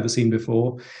than we've ever seen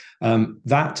before.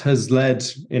 That has led,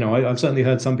 I've certainly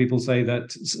heard some people say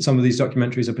that some of these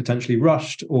documentaries are potentially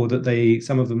rushed, or that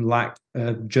some of them lack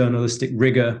journalistic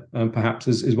rigor, perhaps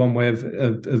is one way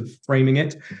of framing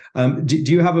it. Do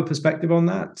you have a perspective on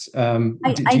that?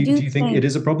 Do you think it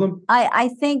is a problem? I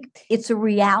think it's a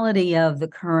reality of the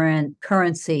current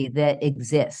currency that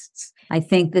exists. I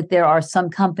think that there are some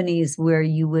companies where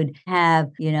you would have,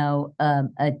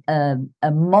 a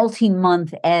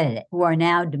multi-month edit who are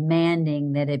now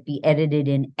demanding that it be edited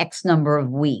in X number of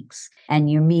weeks,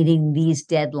 and you're meeting these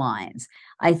deadlines.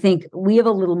 I think we have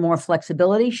a little more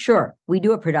flexibility. Sure, we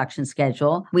do a production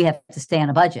schedule. We have to stay on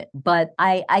a budget. But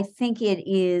I think it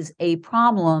is a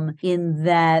problem in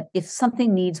that if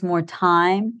something needs more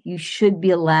time, you should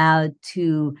be allowed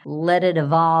to let it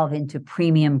evolve into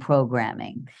premium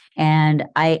programming. And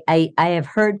I have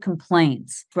heard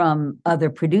complaints from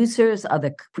other producers,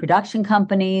 other production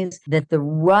companies, that the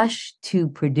rush to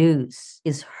produce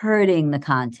is hurting the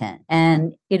content.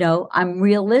 And, I'm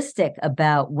realistic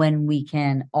about when we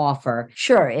can offer.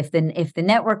 Sure, if the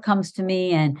network comes to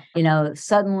me and,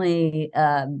 suddenly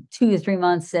 2 to 3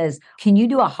 months says, can you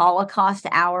do a Holocaust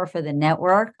hour for the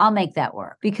network? I'll make that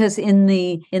work. Because in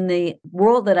the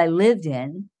world that I lived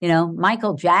in,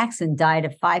 Michael Jackson died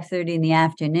at 5:30 in the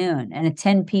afternoon, and at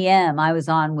 10 p.m. I was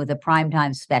on with a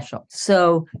primetime special.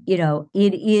 So,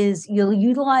 it is, you'll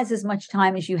utilize as much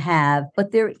time as you have,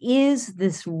 but there is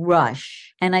this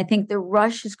rush. And I think the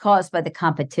rush is caused by the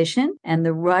competition, and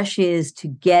the rush is to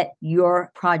get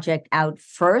your project out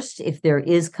first if there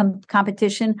is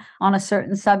competition on a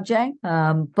certain subject.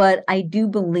 But I do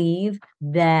believe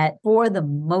that for the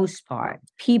most part,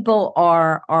 people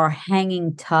are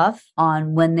hanging tough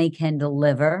on when they can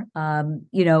deliver.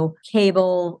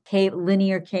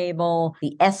 Linear cable,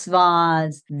 the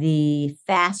SVODs, the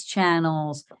fast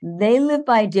channels, they live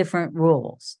by different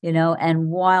rules, and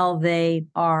while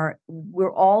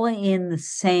we're all in the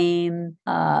same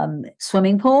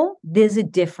swimming pool, there's is a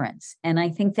difference. And I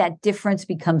think that difference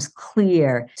becomes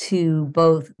clear to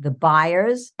both the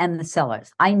buyers and the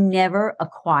sellers. I never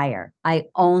acquire. I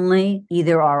only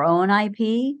either our own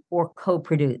IP or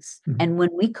co-produce. Mm-hmm. And when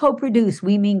we co-produce,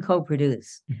 we mean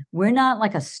co-produce. Mm-hmm. We're not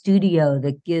like a studio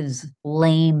that gives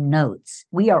lame notes.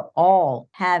 We are all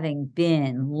having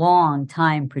been long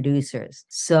time producers.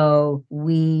 So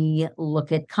we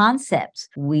look at concepts.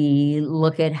 We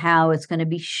look at how it's going to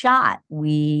be shot.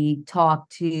 We talk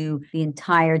to the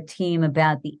entire team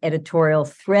about the editorial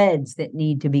threads that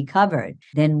need to be covered.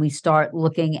 Then we start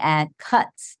looking at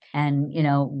cuts and,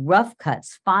 rough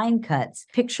cuts, fine cuts,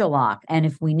 picture lock. And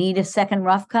if we need a second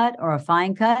rough cut or a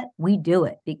fine cut, we do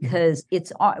it because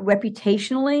it's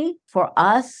reputationally for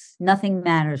us, nothing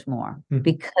matters more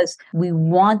because we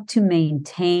want to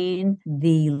maintain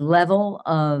the level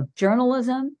of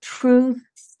journalism, truth,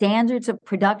 standards of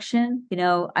production.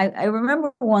 I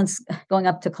remember once going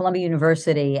up to Columbia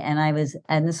University and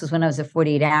this was when I was at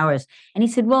 48 Hours. And he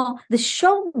said, well, the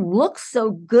show looks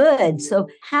so good. So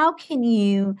how can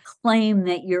you claim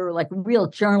that you're like real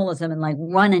journalism and like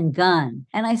run and gun?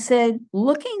 And I said,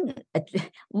 looking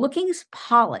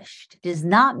polished does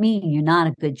not mean you're not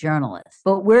a good journalist,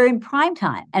 but we're in prime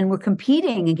time and we're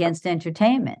competing against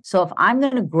entertainment. So if I'm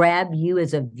going to grab you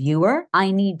as a viewer, I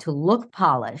need to look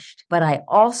polished, but I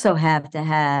also have to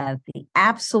have the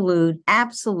absolute,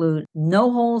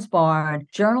 no holes barred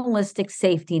journalistic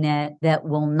safety net that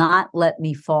will not let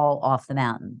me fall off the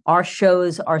mountain. Our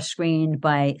shows are screened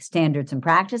by Standards and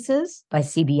Practices, by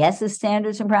CBS's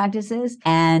Standards and Practices.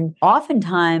 And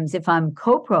oftentimes, if I'm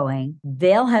co-proing,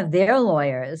 they'll have their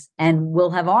lawyers and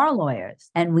we'll have our lawyers.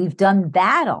 And we've done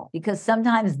battle because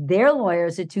sometimes their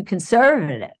lawyers are too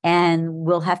conservative and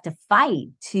we'll have to fight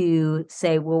to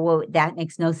say, well, that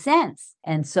makes no sense.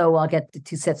 And so I'll get the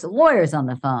two sets of lawyers on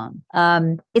the phone.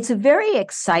 It's a very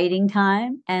exciting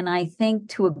time. And I think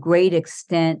to a great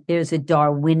extent, there's a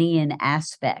Darwinian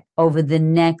aspect over the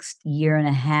next year and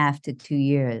a half to 2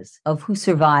 years of who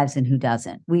survives and who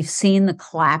doesn't. We've seen the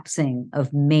collapsing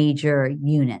of major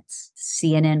units,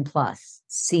 CNN Plus,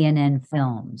 CNN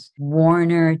Films,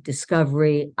 Warner,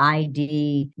 Discovery,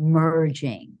 ID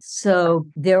merging. So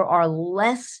there are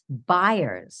less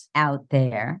buyers out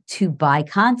there to buy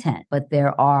content, but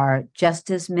there are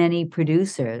just as many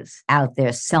producers out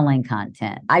there selling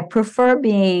content. I prefer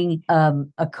being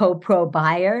a co-pro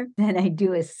buyer than I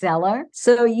do a seller.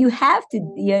 So you have to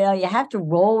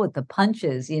roll with the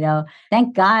punches.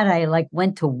 Thank God I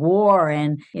went to war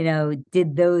and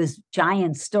did those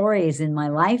giant stories in my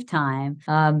lifetime.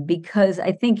 Because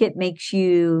I think it makes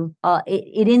you,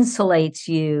 it insulates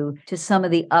you to some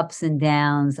of the ups and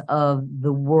downs of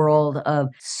the world of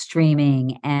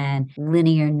streaming and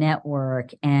linear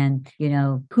network and,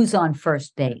 who's on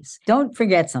first base. Don't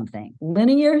forget something.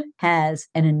 Linear has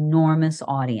an enormous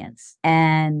audience.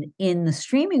 And in the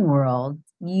streaming world,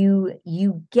 you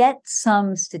get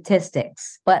some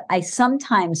statistics, but I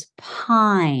sometimes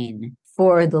pine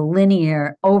for the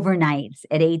linear overnights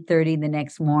at 8:30 the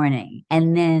next morning,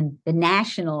 and then the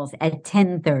nationals at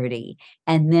 10:30,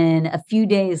 and then a few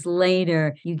days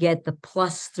later you get the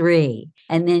 +3,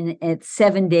 and then at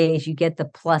 7 days you get the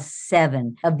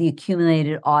 +7 of the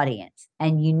accumulated audience.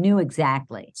 And you knew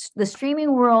exactly. The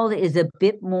streaming world is a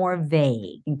bit more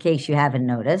vague, in case you haven't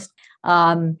noticed.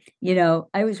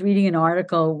 I was reading an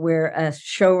article where a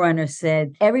showrunner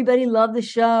said, everybody loved the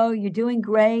show. You're doing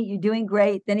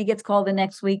great. Then he gets called the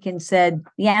next week and said,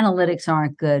 the analytics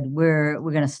aren't good. We're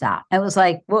going to stop. I was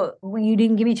like, well, you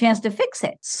didn't give me a chance to fix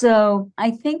it. So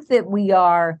I think that we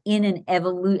are in an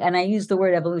evolution, and I used the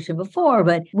word evolution before,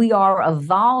 but we are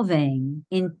evolving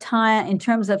in time in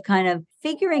terms of kind of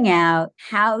figuring out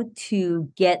how to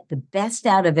get the best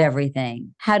out of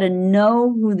everything, how to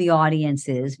know who the audience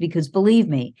is, because believe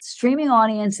me, streaming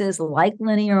audiences, like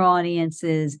linear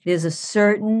audiences, there's a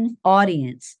certain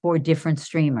audience for different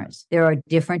streamers. There are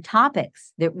different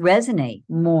topics that resonate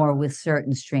more with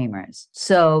certain streamers.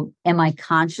 So am I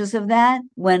conscious of that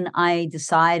when I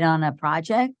decide on a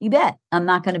project? You bet. I'm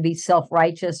not going to be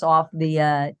self-righteous off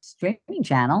the streaming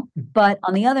channel. But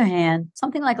on the other hand,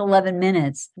 something like 11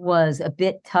 Minutes was a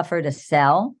bit tougher to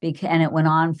sell, and it went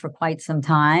on for quite some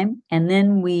time. And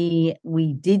then we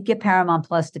did get Paramount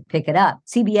Plus to pick it up.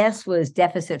 CBS was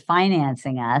deficit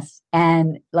financing us.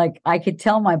 And I could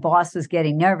tell my boss was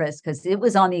getting nervous because it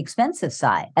was on the expensive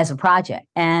side as a project.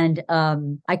 And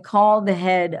I called the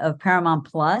head of Paramount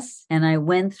Plus and I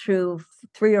went through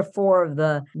 3 or 4 of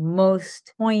the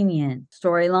most poignant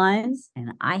storylines,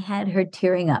 and I had her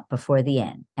tearing up before the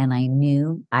end, and I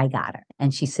knew I got her.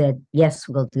 And she said, yes,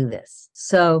 we'll do this.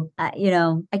 So,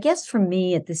 I guess for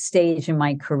me at this stage in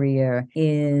my career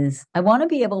is I want to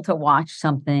be able to watch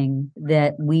something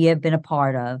that we have been a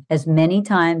part of as many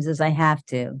times as I have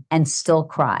to and still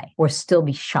cry or still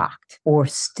be shocked or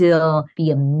still be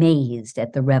amazed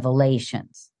at the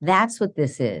revelations. That's what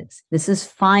this is. This is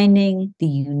finding the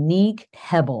unique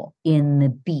pebble in the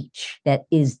beach that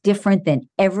is different than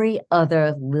every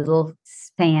other little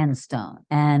sandstone.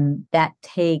 And that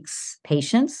takes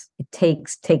patience. It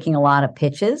takes taking a lot of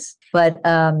pitches, but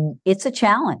it's a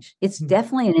challenge. It's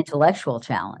definitely an intellectual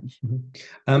challenge.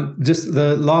 Just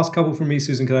the last couple from me,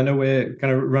 Susan, because I know we're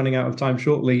kind of running out of time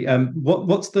shortly.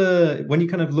 When you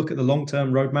kind of look at the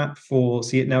long-term roadmap for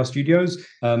See It Now Studios,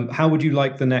 how would you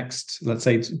like the next, let's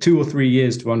say, 2 or 3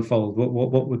 years to unfold?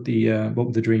 What would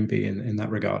the dream be in that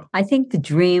regard? I think the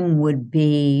dream would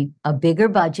be a bigger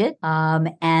budget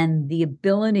and the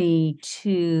ability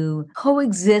to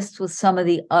coexist with some of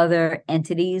the other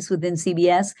entities within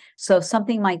CBS. So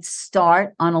something might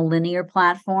start on a linear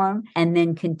platform and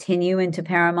then continue into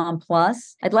Paramount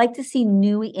Plus. I'd like to see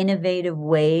new innovative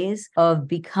ways of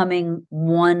becoming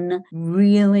one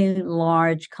really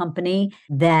large company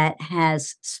that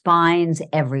has spines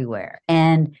everywhere.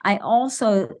 And I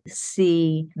also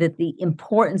see that the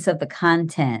importance of the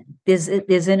content, there's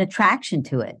an attraction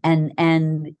to it.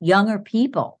 And younger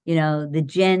people, the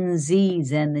Gen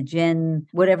Zs and the Gen,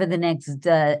 whatever the next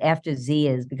after Z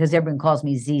is, because everyone calls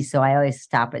me Z, so I always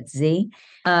stop at Z.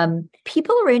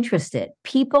 People are interested.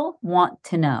 People want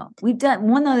to know. We've done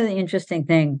one other interesting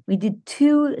thing. We did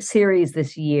 2 series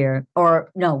this year,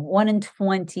 or no, one in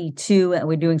 22, and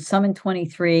we're doing some in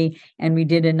 23, and we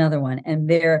did another one. And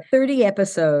they're 30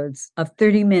 episodes of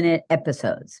 30-minute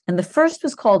episodes. And the first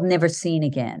was called Never Seen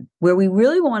Again, where we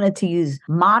really wanted to use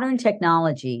modern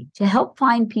technology to help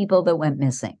find people that went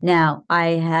missing. Now,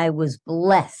 I was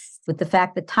blessed with the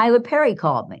fact that Tyler Perry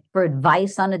called me for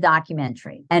advice on a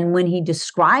documentary. And when he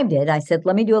described it, I said,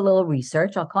 let me do a little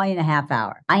research. I'll call you in a half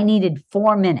hour. I needed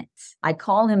 4 minutes. I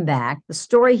called him back. The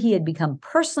story he had become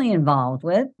personally involved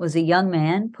with was a young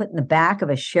man put in the back of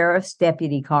a sheriff's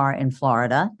deputy car in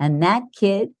Florida. And that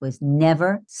kid was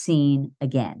never seen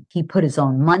again. He put his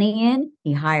own money in.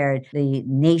 He hired the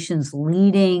nation's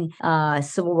leading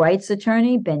civil rights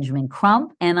attorney, Benjamin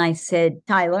Crump. And I said,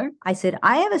 Tyler, I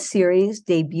have a series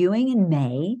debuting in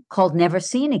May called Never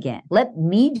Seen Again. Let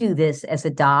me do this as a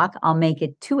doc. I'll make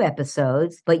it 2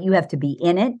 episodes, but you have to be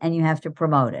in it and you have to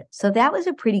promote it. So that was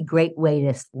a pretty great way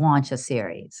to launch a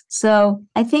series. So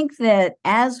I think that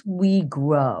as we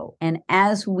grow and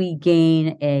as we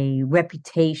gain a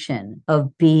reputation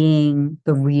of being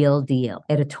the real deal,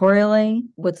 editorially,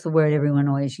 what's the word everyone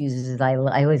always uses? I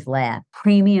always laugh.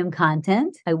 Premium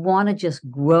content. I want to just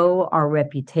grow our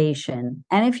reputation.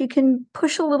 And if you can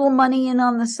push a little money in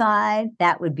on the side,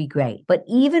 that would be great. But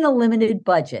even a limited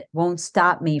budget won't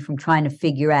stop me from trying to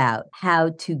figure out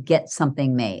how to get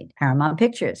something made. Paramount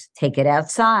Pictures, take it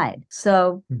outside.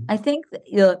 So I think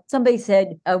somebody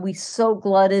said, are we so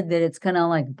glutted that it's going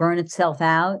to burn itself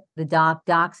out? The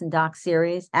docs and doc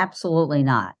series? Absolutely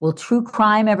not. Will true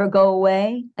crime ever go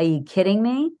away? Are you kidding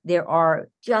me? There are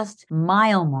just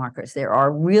mile markers. There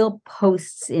are real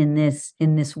posts in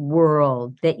this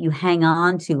world that you hang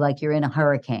on to like you're in a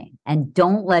hurricane. And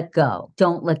don't let go.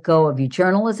 Don't let go of your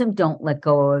journalism. Don't let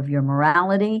go of your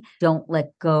morality. Don't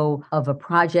let go of a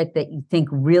project that you think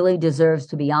really deserves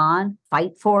to be on.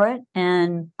 Fight for it.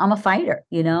 And I'm a fighter,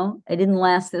 I didn't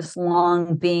last this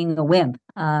long being a wimp.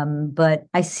 But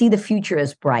I see the future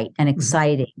as bright and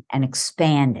exciting and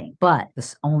expanding, but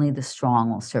only the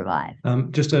strong will survive.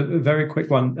 Just a very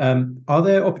quick one. Are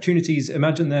there opportunities?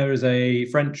 Imagine there is a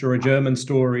French or a German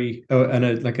story and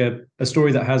a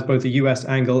story that has both a US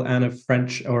angle and a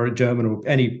French or a German or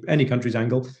any country's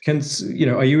angle.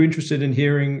 Are you interested in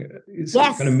hearing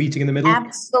kind of meeting in the middle?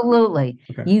 Absolutely.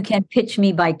 Okay. You can pitch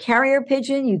me by carrier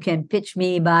pigeon. You can pitch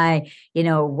me by,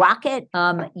 rocket.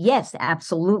 Yes,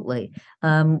 absolutely.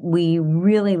 We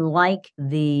really like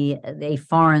a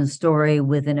foreign story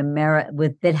with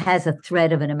that has a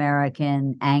thread of an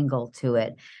American angle to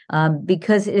it,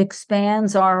 because it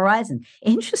expands our horizon.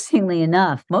 Interestingly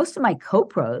enough, most of my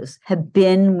co-pros have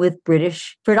been with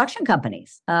British production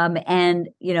companies, and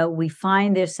we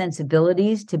find their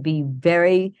sensibilities to be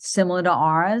very similar to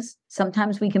ours.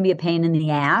 Sometimes we can be a pain in the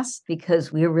ass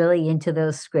because we're really into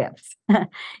those scripts,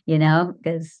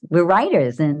 because we're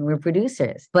writers and we're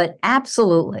producers, but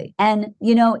absolutely. And,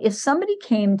 if somebody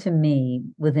came to me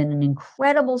with an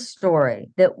incredible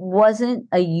story that wasn't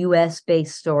a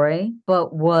US-based story,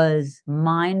 but was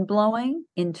mind-blowing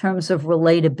in terms of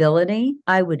relatability,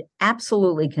 I would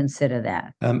absolutely consider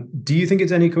that. Do you think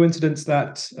it's any coincidence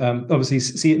that obviously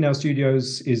See It Now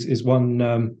Studios is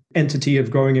one entity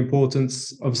of growing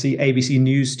importance? Obviously, ABC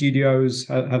News Studios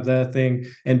have their thing.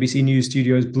 NBC News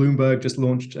Studios, Bloomberg just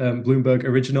launched Bloomberg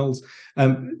Originals.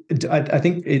 I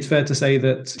think it's fair to say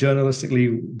that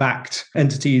journalistically backed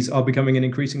entities are becoming an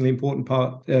increasingly important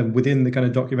part within the kind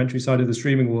of documentary side of the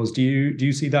streaming wars. Do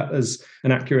you see that as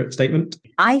an accurate statement?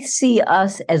 I see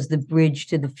us as the bridge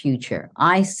to the future.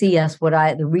 I see us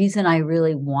the reason I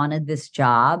really wanted this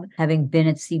job, having been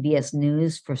at CBS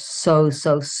News for so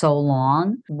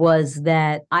long, was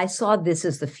that I saw this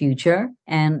as the future,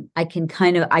 and I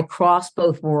cross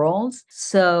both worlds.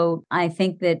 So I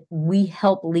think that we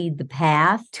help lead the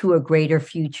path to a greater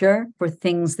future for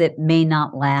things that may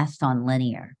not last on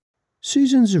linear.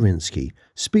 Susan Zirinsky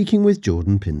speaking with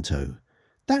Jordan Pinto.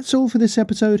 That's all for this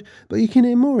episode, but you can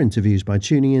hear more interviews by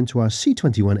tuning in to our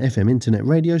C21 FM internet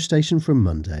radio station from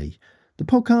Monday. The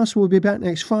podcast will be back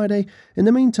next Friday. In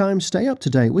the meantime, stay up to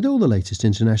date with all the latest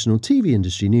international TV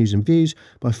industry news and views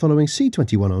by following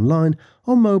C21 online,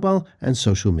 on mobile and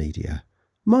social media.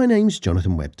 My name's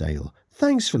Jonathan Webdale.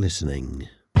 Thanks for listening.